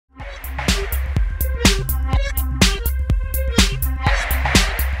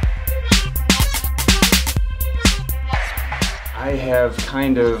have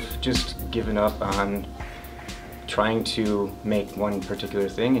kind of just given up on trying to make one particular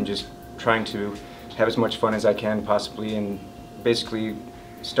thing and just trying to have as much fun as I can possibly, and basically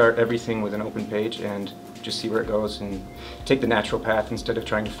start everything with an open page and just see where it goes and take the natural path instead of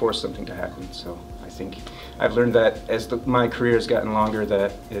trying to force something to happen. So I think I've learned that as my career has gotten longer,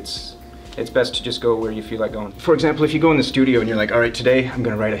 that it's best to just go where you feel like going. For example, if you go in the studio and you're like, all right, today I'm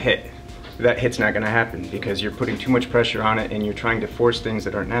going to write a hit. That hit's not going to happen because you're putting too much pressure on it and you're trying to force things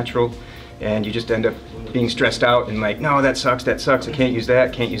that aren't natural, and you just end up being stressed out and like, no, that sucks, I can't use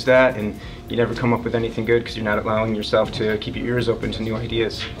that, and you never come up with anything good because you're not allowing yourself to keep your ears open to new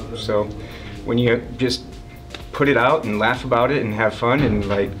ideas. So when you just put it out and laugh about it and have fun and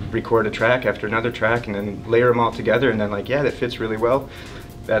like record a track after another track and then layer them all together and then like, yeah, that fits really well,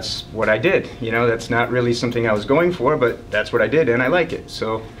 that's what I did. You know, that's not really something I was going for, but that's what I did and I like it.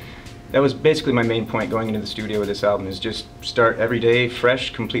 So that was basically my main point going into the studio with this album, is just start every day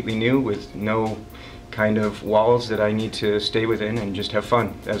fresh, completely new, with no kind of walls that I need to stay within, and just have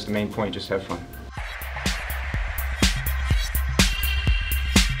fun. That was the main point, just have fun.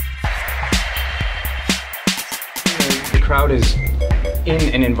 The crowd is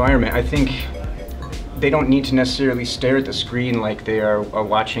in an environment. I think they don't need to necessarily stare at the screen like they are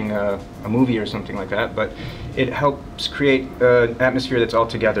watching a movie or something like that, but it helps create an atmosphere that's all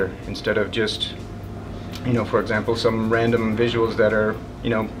together instead of just, you know, for example, some random visuals that are, you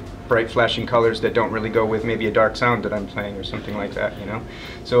know, bright flashing colors that don't really go with maybe a dark sound that I'm playing or something like that, you know.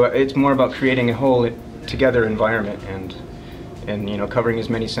 So it's more about creating a whole together environment and you know, covering as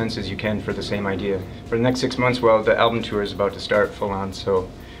many senses as you can for the same idea. For the next 6 months, well, the album tour is about to start full on, so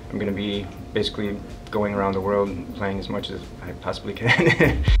I'm going to be basically going around the world and playing as much as I possibly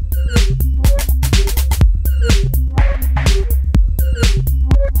can.